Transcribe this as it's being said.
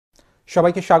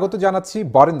সবাইকে স্বাগত জানাচ্ছি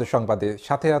বরেন্দ্র সংবাদে।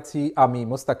 সাথে আছি আমি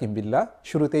মোস্তাকিম বিল্লাহ।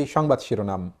 শুরুতেই সংবাদ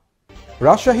শিরোনাম।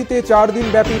 রাজশাহীতে 4 দিন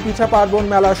ব্যাপী পিঠা পার্বণ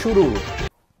মেলা শুরু।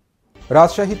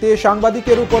 রাজশাহীতে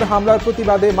সাংবাদিকের উপর হামলার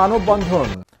প্রতিবাদে মানববন্ধন।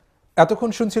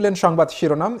 এতক্ষণ শুনছিলেন সংবাদ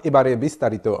শিরোনাম, এবারে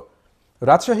বিস্তারিত।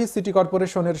 রাজশাহী সিটি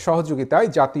কর্পোরেশনের সহযোগিতায়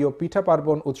জাতীয় পিঠা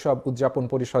পার্বণ উৎসব উদযাপন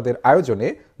পরিষদের আয়োজনে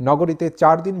নগরীতে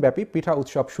 4 দিন ব্যাপী পিঠা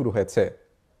উৎসব শুরু হয়েছে।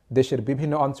 দেশের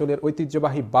বিভিন্ন অঞ্চলের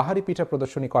ঐতিহ্যবাহী বাহারি পিঠা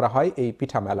প্রদর্শনী করা হয় এই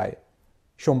পিঠা মেলায়।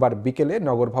 সোমবার বিকেলে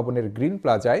নগর ভবনের গ্রিন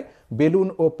প্লাজায় বেলুন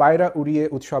ও পায়রা উড়িয়ে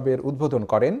উৎসবের উদ্বোধন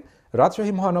করেন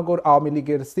রাজশাহী মহানগর আওয়ামী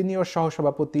লীগের সিনিয়র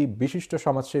সহসভাপতি বিশিষ্ট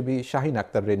সমাজসেবী শাহিন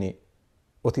আক্তার রেনী।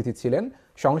 অতিথি ছিলেন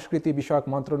সংস্কৃতি বিষয়ক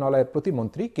মন্ত্রণালয়ের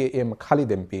প্রতিমন্ত্রী কে এম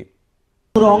খালিদ এমপি।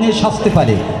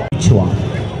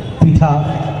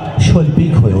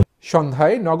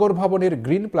 সন্ধ্যায় নগর ভবনের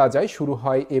গ্রিন প্লাজায় শুরু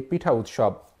হয় এ পিঠা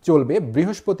উৎসব, চলবে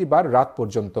বৃহস্পতিবার রাত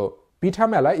পর্যন্ত। পিঠা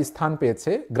মেলায় স্থান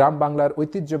পেয়েছে গ্রাম বাংলার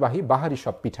ঐতিহ্যবাহী বাহারি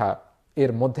সব পিঠা।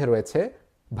 এর মধ্যে রয়েছে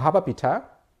ভাপা পিঠা,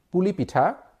 পুলি পিঠা,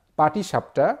 পাটি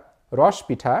সাপটা, রস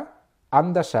পিঠা,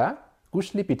 আন্দাসা,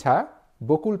 কুশলি পিঠা,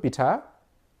 বকুল পিঠা,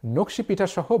 নকশি পিঠা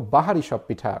সহ বাহারি সব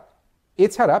পিঠা।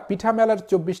 এছাড়া পিঠা মেলার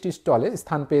 24টি স্টলে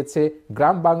স্থান পেয়েছে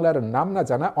গ্রাম বাংলার নাম না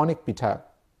জানা অনেক পিঠা।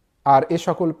 আর এ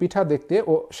সকল পিঠা দেখতে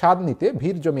ও স্বাদ নিতে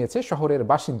ভিড় জমিয়েছে শহরের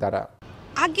বাসিন্দারা।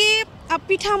 আগে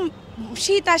পিঠা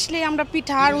শীত আসলে আমরা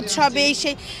পিঠার উৎসবে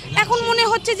সেই, এখন মনে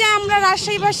হচ্ছে যে আমরা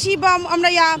রাজশাহীবাসী বা আমরা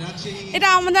এটা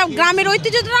আমাদের গ্রামের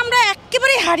ঐতিহ্যটা আমরা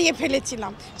একেবারে হারিয়ে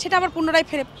ফেলেছিলাম, সেটা আবার পুনরায়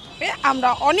ফিরে আমরা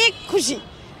অনেক খুশি।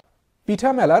 পিঠা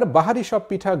মেলার বাহারি সব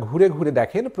পিঠা ঘুরে ঘুরে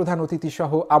দেখেন প্রধান অতিথি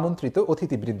সহ আমন্ত্রিত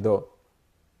অতিথিবৃন্দ।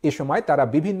 এ সময় তারা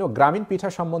বিভিন্ন গ্রামীণ পিঠা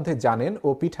সম্বন্ধে জানেন ও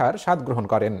পিঠার স্বাদ গ্রহণ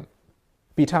করেন।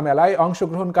 পিঠা মেলায়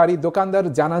অংশগ্রহণকারী দোকানদার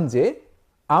জানান যে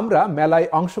আমরা মেলায়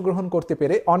অংশগ্রহণ করতে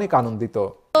পেরে অনেক আনন্দিত।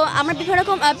 তো আমরা বিভিন্ন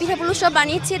রকম পিঠাপুলি উৎসব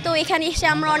বানিয়েছি, তো এখানে এসে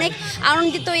আমরা অনেক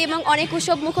আনন্দিত এবং অনেক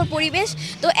উৎসব মুখর পরিবেশ।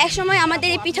 তো একসময় আমাদের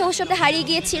এই পিঠা উৎসবটা হারিয়ে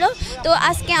গিয়েছিল, তো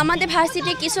আজকে আমাদের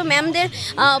ভার্সিটির কিছু ম্যামদের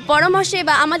পরামর্শে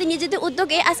বা আমাদের নিজেদের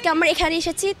উদ্যোগে আজকে আমরা এখানে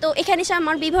এসেছি। তো এখানে এসে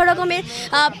আমার বিভিন্ন রকমের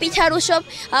পিঠার উৎসব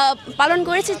পালন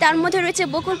করেছি। তার মধ্যে রয়েছে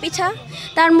বকুল পিঠা,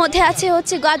 তার মধ্যে আছে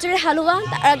হচ্ছে গাজরের হালুয়া,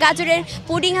 গাজরের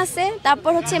পুডিং আছে,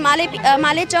 তারপর হচ্ছে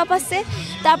মালে চপ আছে,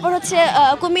 তারপর হচ্ছে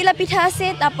কুমিল্লা পিঠা আছে,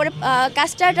 তারপরে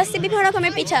কাস্টার্ড আছে, বিভিন্ন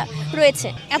রকমের পিঠা রয়েছে।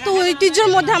 এত ঐতিহ্যের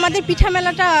মধ্যে আমাদের পিঠা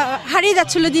মেলাটা হারিয়ে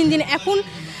যাচ্ছিল দিন দিন। এখন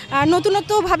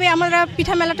নতুনত্বভাবে আমরা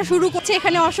পিঠা মেলাটা শুরু করছি।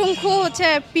 এখানে অসংখ্য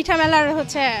পিঠা মেলার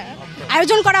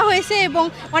আয়োজন করা হয়েছে এবং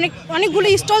অনেকগুলো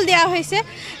স্টল দেওয়া হয়েছে।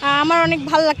 আমার অনেক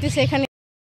ভালো লাগতেছে এখানে।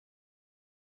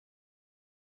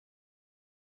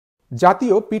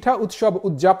 জাতীয় পিঠা উৎসব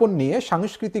উদযাপন নিয়ে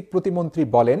সাংস্কৃতিক প্রতিমন্ত্রী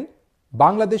বলেন,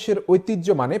 বাংলাদেশের ঐতিহ্য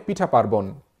মানে পিঠা পার্বণ।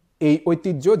 এই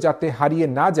ঐতিহ্য যাতে হারিয়ে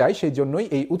না যায় সেই জন্যই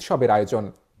এই উৎসবের আয়োজন।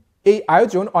 এই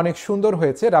আয়োজন অনেক সুন্দর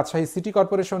হয়েছে রাজশাহী সিটি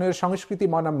কর্পোরেশনের সংস্কৃতি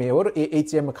মনা মেয়র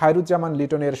এইচ.এম. খায়রুজ্জামান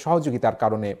লিটনের সহযোগিতার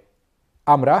কারণে।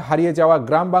 আমরা হারিয়ে যাওয়া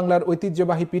গ্রাম বাংলার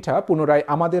ঐতিহ্যবাহী পিঠা পুনরায়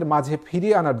আমাদের মাঝে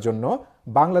ফিরিয়ে আনার জন্য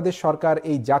বাংলাদেশ সরকার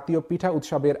এই জাতীয় পিঠা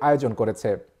উৎসবের আয়োজন করেছে।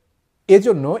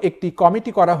 এজন্য একটি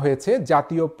কমিটি করা হয়েছে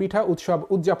জাতীয় পিঠা উৎসব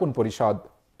উদযাপন পরিষদ।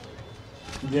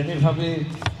 যেভাবে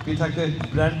পিঠাকে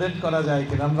ব্র্যান্ডেড করা যায়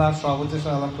কিনা আমরা সভাপতির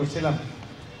সাথে আলাপ করছিলাম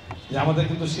যে আমাদের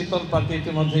কিন্তু শীতল পাটি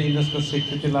ইতিমধ্যে ইউনেস্কোর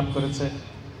স্বীকৃতি লাভ করেছে,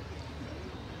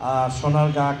 আর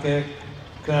সোনারগাঁকে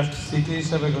ক্রাফট সিটি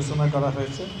হিসেবে ঘোষণা করা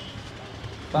হয়েছে।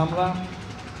 তা আমরা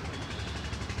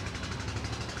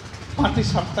পাটি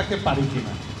সাপটাকে পারি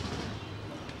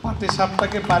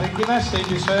কিনা সেই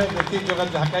বিষয়ে দেখি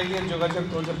ঢাকায় গিয়ে যোগাযোগ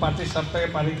করছে পাটি সাপটাকে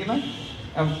পারি কিনা।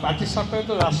 এবং পাটি সাপটাকে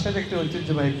তো রাজশাহীর একটি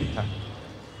ঐতিহ্যবাহী পিঠা,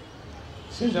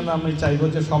 সেই জন্য আমি চাইবো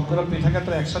যে সবগুলো পিঠাকে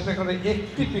তো একসাথে করে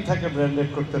একটি পিঠাকে ব্র্যান্ডেড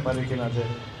করতে পারি কিনা, যে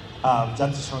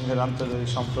জাতিসংঘের আন্তর্জাতিক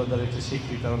সম্প্রদায়ের একটি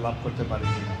স্বীকৃতি লাভ করতে পারি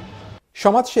কিনা।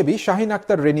 সমাজসেবী শাহিন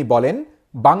আক্তার রেনী বলেন,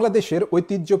 বাংলাদেশের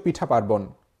ঐতিহ্য পিঠা পার্বণ।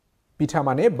 পিঠা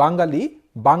মানে বাঙালি,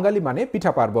 বাঙালি মানে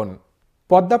পিঠা পার্বণ।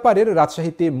 পদ্মাপাড়ের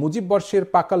রাজশাহীতে মুজিব বর্ষের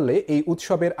পাকাল্লে এই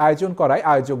উৎসবের আয়োজন করায়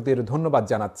আয়োজকদের ধন্যবাদ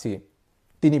জানাচ্ছি।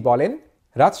 তিনি বলেন,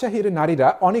 রাজশাহীর নারীরা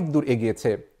অনেক দূর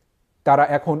এগিয়েছে, তারা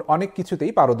এখন অনেক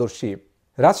কিছুতেই পারদর্শী।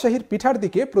 রাজশাহীর পিঠার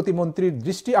দিকে প্রতিমন্ত্রীর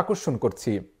দৃষ্টি আকর্ষণ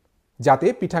করছি, যাতে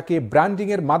পিঠাকে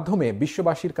ব্র্যান্ডিংয়ের মাধ্যমে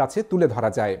বিশ্ববাসীর কাছে তুলে ধরা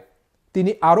যায়।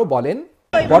 তিনি আরও বলেন,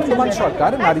 বর্তমান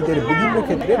সরকার নারীদের বিভিন্ন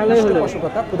ক্ষেত্রে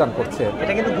পৃষ্ঠপোষকতা প্রদান করছে।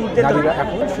 নারীরা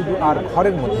এখন শুধু আর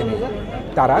ঘরের মধ্যে নেই,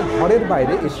 তারা ঘরের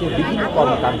বাইরে এসে বিভিন্ন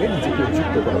কর্মকাণ্ডে নিজেকে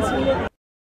যুক্ত করেছে।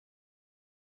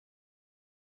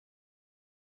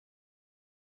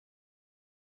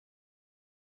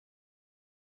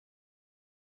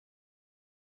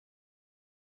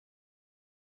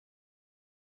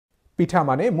 পিঠা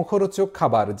মানে মুখরোচক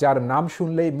খাবার, যার নাম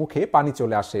শুনলেই মুখে পানি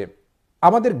চলে আসে।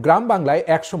 আমাদের গ্রাম বাংলায়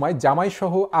একসময় জামাই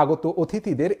সহ আগত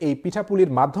অতিথিদের এই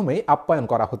পিঠাপুলির মাধ্যমেই আপ্যায়ন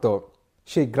করা হতো।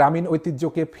 সেই গ্রামীণ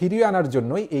ঐতিহ্যকে ফিরিয়ে আনার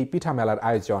জন্যই এই পিঠা মেলার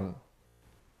আয়োজন।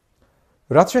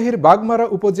 রাজশাহীর বাগমারা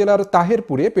উপজেলার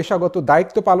তাহেরপুরে পেশাগত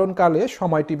দায়িত্ব পালনকালে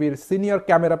সময় টিভির সিনিয়র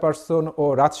ক্যামেরা পার্সন ও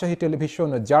রাজশাহী টেলিভিশন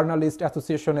জার্নালিস্ট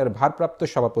অ্যাসোসিয়েশনের ভারপ্রাপ্ত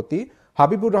সভাপতি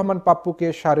হাবিবুর রহমান পাপ্পুকে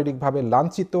শারীরিকভাবে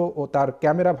লাঞ্ছিত ও তার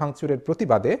ক্যামেরা ভাঙচুরের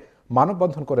প্রতিবাদে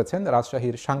মানববন্ধন করেছেন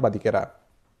রাজশাহীর সাংবাদিকেরা।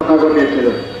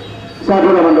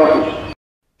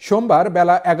 সোমবার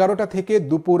বেলা 11টা থেকে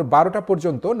দুপুর 12টা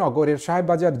পর্যন্ত নগরের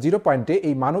সাহেববাজার 0 পয়েন্টে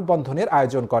এই মানববন্ধনের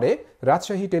আয়োজন করে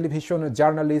রাজশাহী টেলিভিশন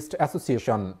জার্নালিস্ট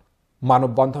অ্যাসোসিয়েশন।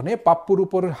 মানববন্ধনে পাপ্পুর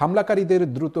উপর হামলাকারীদের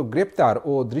দ্রুত গ্রেপ্তার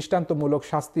ও দৃষ্টান্তমূলক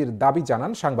শাস্তির দাবি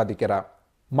জানান সাংবাদিকেরা।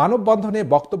 মানববন্ধনে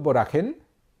বক্তব্য রাখেন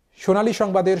সোনালী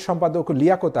সংবাদের সম্পাদক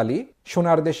লিয়াকত আলী,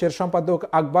 সোনার দেশের সম্পাদক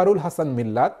আকবরুল হাসান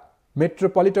মিল্লাত,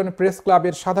 মেট্রোপলিটন প্রেস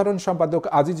ক্লাবের সাধারণ সম্পাদক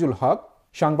আজিজুল হক,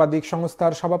 সাংবাদিক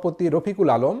সংস্থার সভাপতি রফিকুল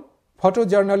আলম, ফটো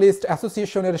জার্নালিস্ট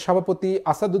অ্যাসোসিয়েশনের সভাপতি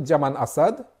আসাদুজ্জামান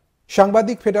আসাদ,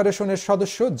 সাংবাদিক ফেডারেশনের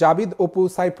সদস্য জাবিদ অপু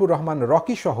সাইফুর রহমান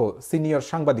রকি সহ সিনিয়র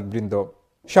সাংবাদিকবৃন্দ।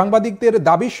 সাংবাদিকদের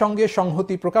দাবির সঙ্গে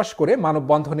সংহতি প্রকাশ করে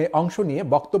মানববন্ধনে অংশ নিয়ে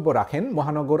বক্তব্য রাখেন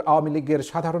মহানগর আওয়ামী লীগের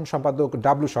সাধারণ সম্পাদক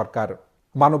ডাবলু সরকার।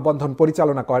 মানববন্ধন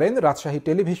পরিচালনা করেন রাজশাহী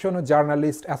টেলিভিশন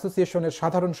জার্নালিস্ট অ্যাসোসিয়েশনের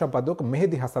সাধারণ সম্পাদক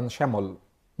মেহেদী হাসান শ্যামল।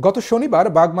 গত শনিবার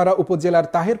বাগমারা উপজেলার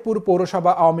তাহেরপুর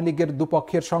পৌরসভা আওয়ামী লীগের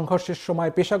দুপক্ষের সংঘর্ষের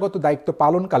সময় পেশাগত দায়িত্ব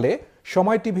পালনকালে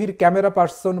সময় টিভির ক্যামেরা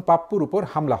পার্সন পাপ্পুর উপর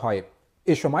হামলা হয়।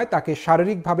 এ সময় তাকে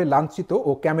শারীরিকভাবে লাঞ্ছিত ও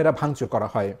ক্যামেরা ভাঙচুর করা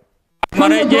হয়।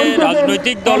 মানে যে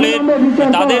রাজনৈতিক দলের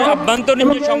তাদের আভ্যন্তরীণ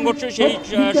যে সংঘর্ষ, সেই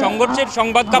সংঘর্ষের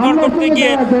সংবাদ কভার করতে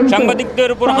গিয়ে সাংবাদিকদের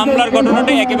উপর হামলার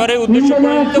ঘটনাটা একেবারে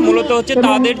উদ্দেশ্যপ্রণোদিত। মূলত হচ্ছে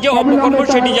তাদের যে অপকর্ম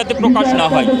সেটি যাতে প্রকাশ না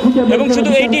হয়। এবং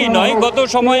শুধু এইটিই নয়,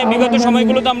 বিগত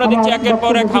সময়গুলোতে আমরা দেখছি একের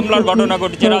পর এক হামলার ঘটনা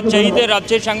ঘটেছে।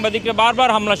 রাজশাহীর সাংবাদিকরা বারবার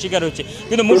হামলা শিকার হচ্ছে।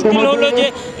 কিন্তু মুশকিল হলো যে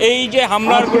এই যে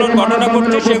হামলাগুলোর ঘটনা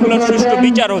ঘটছে সেগুলোর সুষ্ঠু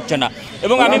বিচার হচ্ছে না।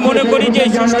 এবং আমি মনে করি যে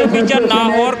সুষ্ঠু বিচার না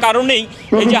হওয়ার কারণেই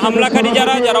এই যে হামলাকারী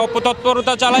যারা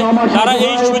অপতৎপরতা চালায় তারা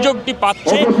এই সুযোগটি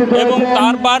পাচ্ছে এবং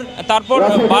তারপর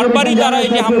বারবারই তারা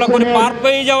এই যে হামলা করে পার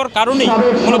পেয়ে যাওয়ার কারণেই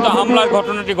মূলত হামলার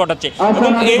ঘটনাটি ঘটাচ্ছে।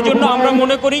 এবং এই জন্য আমরা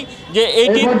মনে করি যে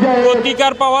এটি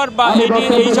প্রতিকার পাওয়ার বা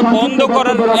এইসব বন্ধ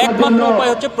করার একমাত্র উপায়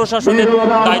হচ্ছে প্রশাসনের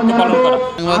দায়িত্ব পালন করা।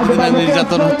 সাংবাদিকদের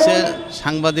নির্যাতন হচ্ছে।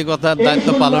 সাংবাদিকতার দায়িত্ব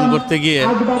পালন করতে গিয়ে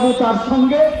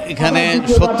এখানে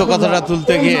সত্য কথাটা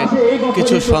তুলতে গিয়ে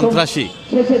কিছু সন্ত্রাসী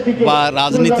বা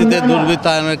রাজনীতিতে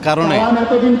দুর্বৃত্তায়নের কারণে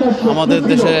আমাদের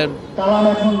দেশের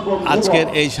আজকের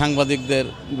এই সাংবাদিকদের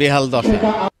বেহাল দশা।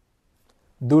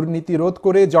 দুর্নীতি রোধ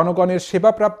করে জনগণের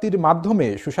সেবা প্রাপ্তির মাধ্যমে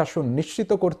সুশাসন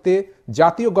নিশ্চিত করতে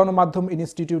জাতীয় গণমাধ্যম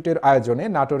ইনস্টিটিউটের আয়োজনে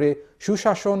নাটোরে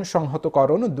সুশাসন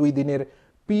সংহতকরণ 2 দিনের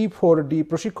P4D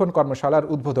প্রশিক্ষণ কর্মশালার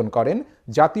উদ্বোধন করেন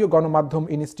জাতীয় গণমাধ্যম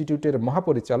ইনস্টিটিউটের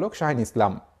মহাপরিচালক শাহিন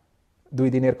ইসলাম। 2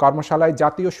 দিনের কর্মশালায়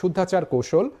জাতীয় শুদ্ধাচার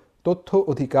কৌশল, তথ্য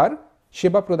অধিকার,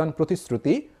 সেবা প্রদান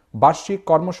প্রতিশ্রুতি, বার্ষিক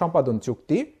কর্মসম্পাদন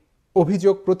চুক্তি,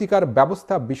 অভিযোগ প্রতিকার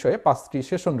ব্যবস্থা বিষয়ে 5টি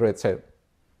সেশন রয়েছে।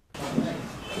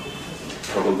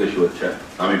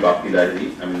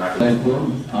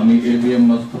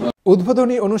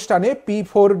 উদ্বোধনী অনুষ্ঠানে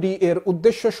P4D এর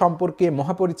উদ্দেশ্য সম্পর্কে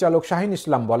মহাপরিচালক শাহিন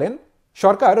ইসলাম বলেন,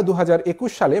 সরকার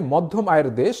 2021 সালে মধ্যম আয়ের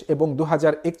দেশ এবং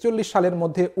 2041 সালের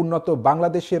মধ্যে উন্নত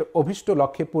বাংলাদেশের অভিষ্ট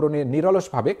লক্ষ্যে পূরণে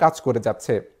নিরলসভাবে কাজ করে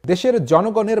যাচ্ছে। দেশের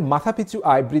জনগণের মাথাপিছু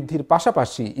আয় বৃদ্ধির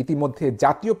পাশাপাশি ইতিমধ্যে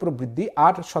জাতীয় প্রবৃদ্ধি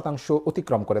 8%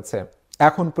 অতিক্রম করেছে।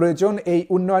 এখন প্রয়োজন এই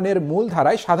উন্নয়নের মূল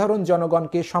ধারায় সাধারণ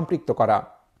জনগণকে সম্পৃক্ত করা,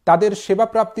 তাদের সেবা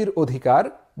প্রাপ্তির অধিকার,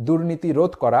 দুর্নীতি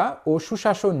রোধ করা ও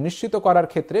সুশাসন নিশ্চিত করার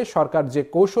ক্ষেত্রে সরকার যে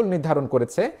কৌশল নির্ধারণ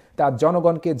করেছে তা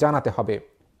জনগণকে জানাতে হবে।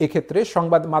 এক্ষেত্রে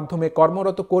সংবাদ মাধ্যমে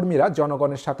কর্মরত কর্মীরা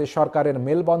জনগণের সাথে সরকারের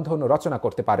মেলবন্ধন রচনা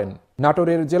করতে পারেন।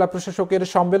 নাটোরের জেলা প্রশাসকের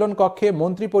সম্মেলন কক্ষে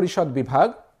মন্ত্রী পরিষদ বিভাগ,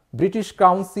 ব্রিটিশ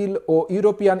কাউন্সিল ও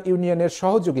ইউরোপিয়ান ইউনিয়নের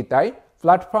সহযোগিতায়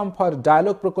প্ল্যাটফর্ম ফর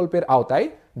ডায়ালগ প্রকল্পের আওতায়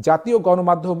জাতীয়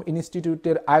গণমাধ্যম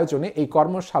ইনস্টিটিউটের আয়োজনে এই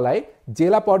কর্মশালায়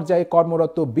জেলা পর্যায়ে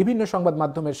কর্মরত বিভিন্ন সংবাদ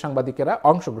মাধ্যমের সাংবাদিকেরা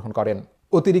অংশগ্রহণ করেন।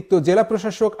 অতিরিক্ত জেলা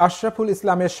প্রশাসক আশরাফুল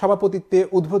ইসলামের সভাপতিত্বে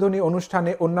উদ্বোধনী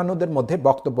অনুষ্ঠানে অন্যান্যদের মধ্যে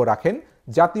বক্তব্য রাখেন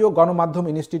জাতীয় গণমাধ্যম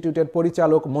ইনস্টিটিউটের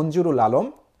পরিচালক মঞ্জুরুল আলম,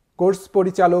 কোর্স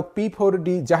পরিচালক P4D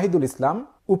জাহিদুল ইসলাম,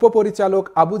 উপপরিচালক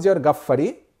আবুজার গাফফারি,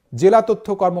 জেলা তথ্য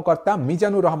কর্মকর্তা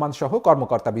মিজানুর রহমান সহ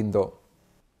কর্মকর্তাবৃন্দ।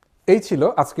 এই ছিল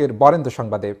আজকের বরেন্দ্র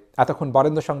সংবাদে। এতক্ষণ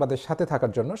বরেন্দ্র সংবাদের সাথে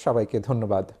থাকার জন্য সবাইকে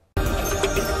ধন্যবাদ।